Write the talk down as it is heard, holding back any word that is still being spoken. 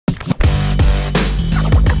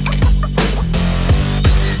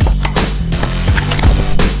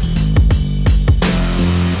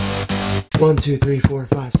1, 2, 3, 4,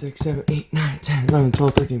 5, 6, 7, 8, 9, 10, 11,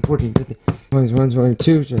 12, 13, 14, 15, 21,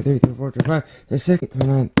 22, 23, 24, 25, 26,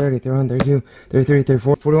 29, 30, 31, 32, 33,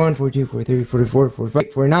 34, 41, 42, 43, 44,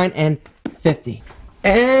 45, 49, and 50.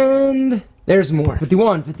 And there's more.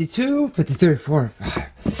 51, 52, 53, 4, 5,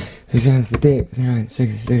 57, 58, 59,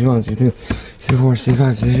 60, 61, 62, 64,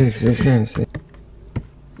 65, 66, 67, 67.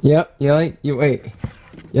 Yep,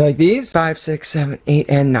 you like these? 5, 6, 7, 8,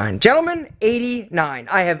 and 9. Gentlemen, 89.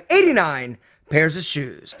 I have 89 pairs of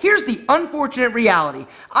shoes. Here's the unfortunate reality.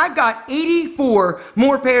 I've got 84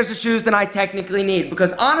 more pairs of shoes than I technically need,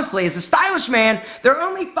 because honestly, as a stylish man, there are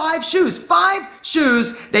only 5 shoes. 5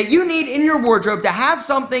 shoes that you need in your wardrobe to have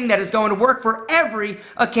something that is going to work for every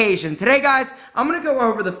occasion. Today, guys, I'm gonna go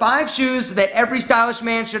over the 5 shoes that every stylish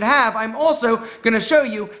man should have. I'm also gonna show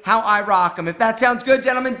you how I rock them. If that sounds good,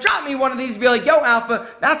 gentlemen, drop me one of these and be like, yo, Alpha,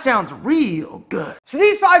 that sounds real good. So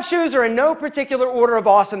these 5 shoes are in no particular order of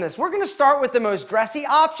awesomeness. We're gonna start with the most dressy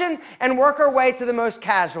option and work our way to the most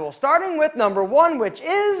casual, starting with number 1, which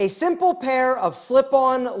is a simple pair of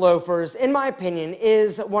slip-on loafers. In my opinion,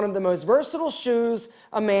 is one of the most versatile shoes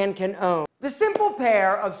a man can own. The simple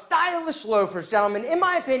pair of stylish loafers, gentlemen, in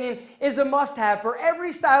my opinion, is a must-have for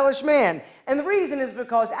every stylish man. And the reason is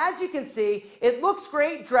because, as you can see, it looks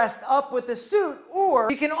great dressed up with a suit, or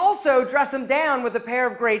you can also dress them down with a pair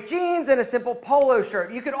of great jeans and a simple polo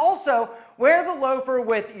shirt. You could also wear the loafer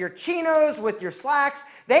with your chinos, with your slacks.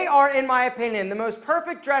 They are, in my opinion, the most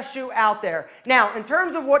perfect dress shoe out there. Now, in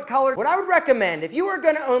terms of what color, what I would recommend, if you are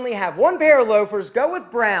going to only have one pair of loafers, go with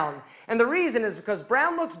brown. And the reason is because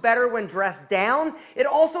brown looks better when dressed down. It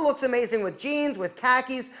also looks amazing with jeans, with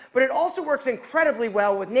khakis, but it also works incredibly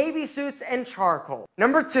well with navy suits and charcoal.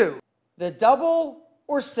 Number 2, the double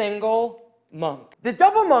or single monk. The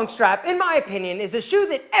double monk strap, in my opinion, is a shoe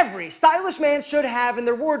that every stylish man should have in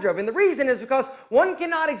their wardrobe. And the reason is because one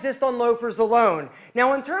cannot exist on loafers alone.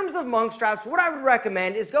 Now, in terms of monk straps, what I would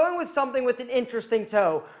recommend is going with something with an interesting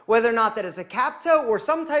toe, whether or not that is a cap toe or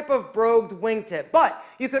some type of brogued wingtip. But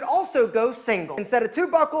you could also go single. Instead of 2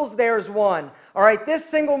 buckles, there's 1. All right, this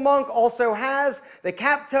single monk also has the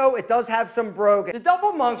cap toe. It does have some brogued. The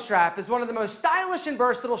double monk strap is one of the most stylish and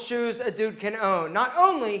versatile shoes a dude can own. Not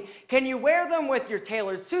only can you wear them with your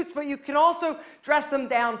tailored suits, but you can also dress them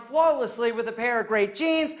down flawlessly with a pair of great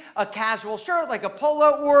jeans, a casual shirt like a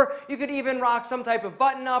polo, or you could even rock some type of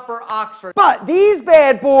button-up or Oxford. But these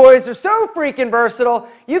bad boys are so freaking versatile,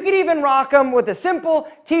 you could even rock them with a simple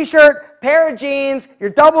t-shirt, pair of jeans, your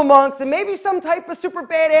double monks, and maybe some type of super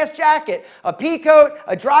badass jacket. A pea coat,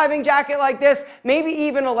 a driving jacket like this, maybe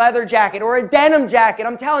even a leather jacket or a denim jacket.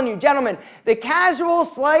 I'm telling you, gentlemen, the casual,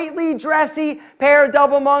 slightly dressy pair of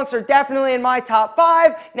double monks are definitely in my top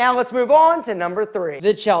 5. Now let's move on to number 3.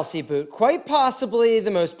 The Chelsea boot. Quite possibly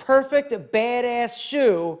the most perfect badass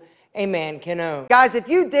shoe a man can own. Guys, if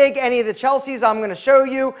you dig any of the Chelseas I'm going to show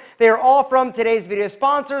you, they are all from today's video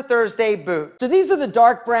sponsor, Thursday Boot. So these are the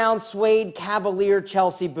dark brown suede Cavalier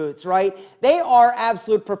Chelsea boots, right? They are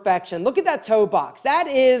absolute perfection. Look at that toe box. That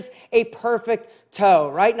is a perfect toe,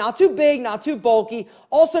 right? Not too big, not too bulky,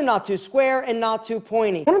 also not too square and not too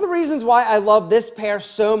pointy. One of the reasons why I love this pair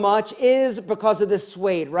so much is because of this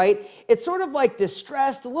suede, right? It's sort of like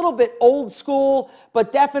distressed, a little bit old school,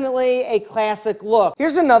 but definitely a classic look.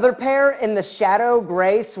 Here's another pair in the shadow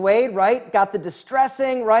gray suede, right? Got the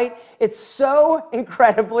distressing, right? It's so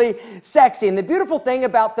incredibly sexy. And the beautiful thing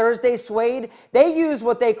about Thursday suede, they use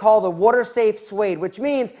what they call the water-safe suede, which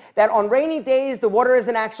means that on rainy days, the water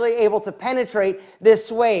isn't actually able to penetrate this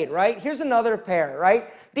suede, right? Here's another pair, right?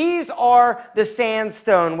 These are the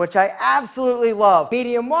sandstone, which I absolutely love.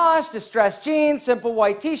 Medium wash, distressed jeans, simple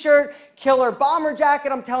white t-shirt, killer bomber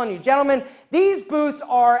jacket. I'm telling you, gentlemen, these boots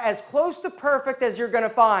are as close to perfect as you're gonna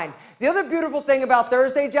find. The other beautiful thing about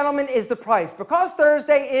Thursday, gentlemen, is the price. Because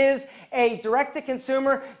Thursday is a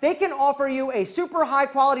direct-to-consumer, they can offer you a super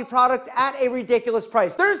high-quality product at a ridiculous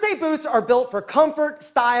price. Thursday boots are built for comfort,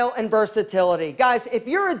 style, and versatility. Guys, if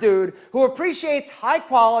you're a dude who appreciates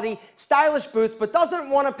high-quality, stylish boots but doesn't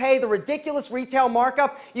want to pay the ridiculous retail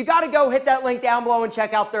markup, you got to go hit that link down below and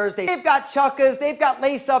check out Thursday. They've got chukkas, they've got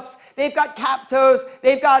lace-ups, they've got cap toes,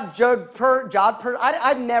 they've got jodhpur.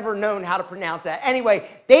 I've never known how to pronounce that. Anyway,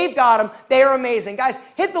 they've got them. They are amazing. Guys,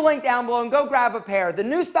 hit the link down below and go grab a pair. The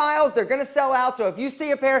new styles, they're going to sell out, so if you see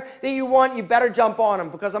a pair that you want, you better jump on them,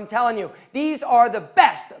 because I'm telling you, these are the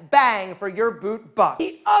best bang for your boot buck.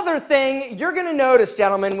 The other thing you're going to notice,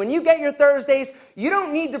 gentlemen, when you get your Thursdays, You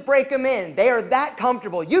don't need to break them in. They are that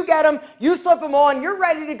comfortable. You get them, you slip them on, you're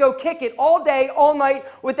ready to go kick it all day, all night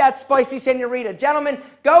with that spicy senorita. Gentlemen,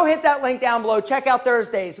 go hit that link down below. Check out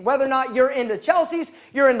Thursdays. Whether or not you're into Chelsea's,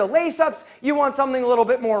 you're into lace-ups, you want something a little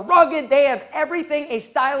bit more rugged, they have everything a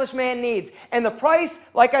stylish man needs. And the price,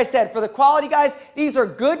 like I said, for the quality, guys, these are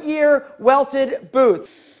Goodyear welted boots.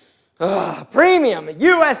 Premium,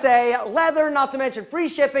 USA, leather, not to mention free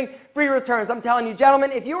shipping, free returns. I'm telling you,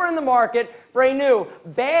 gentlemen, if you are in the market for a new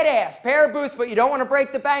badass pair of boots, but you don't want to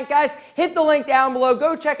break the bank, guys, hit the link down below.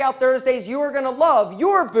 Go check out Thursdays. You are going to love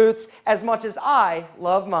your boots as much as I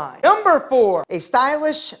love mine. Number 4, a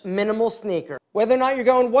stylish minimal sneaker. Whether or not you're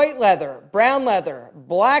going white leather, brown leather,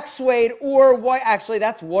 black suede, or white, actually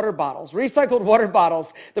that's water bottles, recycled water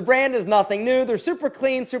bottles. The brand is nothing new. They're super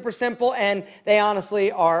clean, super simple, and they honestly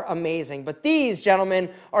are amazing. But these, gentlemen,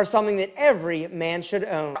 are something that every man should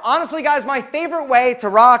own. Honestly, guys, my favorite way to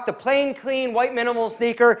rock the plain, clean, white minimal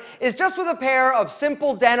sneaker is just with a pair of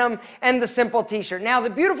simple denim and the simple t-shirt. Now, the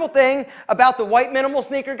beautiful thing about the white minimal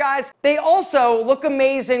sneaker, guys, they also look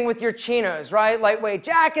amazing with your chinos, right? Lightweight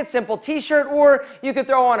jacket, simple t-shirt, or you could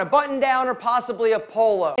throw on a button down or possibly a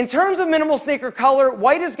polo. In terms of minimal sneaker color,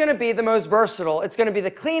 white is going to be the most versatile. It's going to be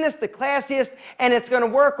the cleanest, the classiest, and it's going to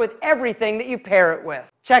work with everything that you pair it with.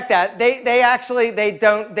 Check that. They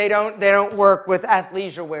don't work with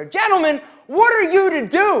athleisure wear. Gentlemen, what are you to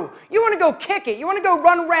do? You want to go kick it. You want to go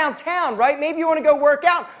run around town, right? Maybe you want to go work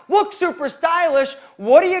out. Look super stylish.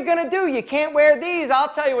 What are you going to do? You can't wear these. I'll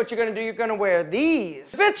tell you what you're going to do. You're going to wear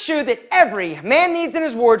these. The fifth shoe that every man needs in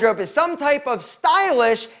his wardrobe is some type of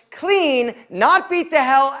stylish, clean, not beat to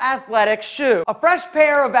hell athletic shoe. A fresh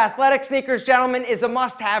pair of athletic sneakers, gentlemen, is a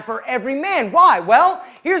must-have for every man. Why? Well,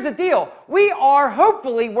 here's the deal. We are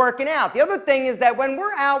hopefully working out. The other thing is that when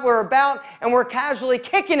we're out, we're about, and we're casually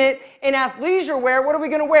kicking it in athleisure wear, what are we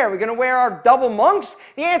going to wear? Are we going to wear our double monks?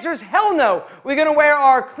 The answer is hell no. We're going to wear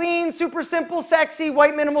our clean, super simple, sexy,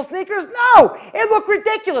 white minimal sneakers? No! It look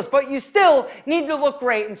ridiculous, but you still need to look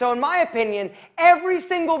great. And so in my opinion, every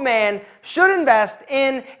single man should invest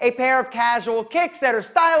in a pair of casual kicks that are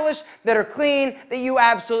stylish, that are clean, that you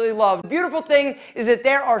absolutely love. The beautiful thing is that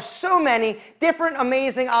there are so many different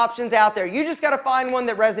amazing options out there. You just got to find one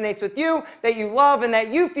that resonates with you, that you love, and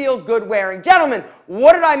that you feel good wearing. Gentlemen,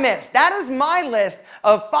 what did I miss? That is my list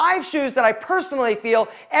of 5 shoes that I personally feel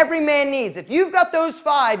every man needs. If you've got those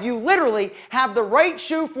 5, you literally have the right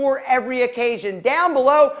shoe for every occasion. Down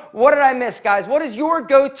below, what did I miss, guys? What is your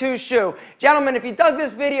go-to shoe? Gentlemen, if you dug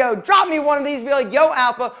this video, drop me one of these. Be like, yo,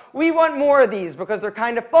 Alpha, we want more of these because they're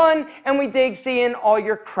kind of fun and we dig seeing all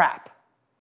your crap.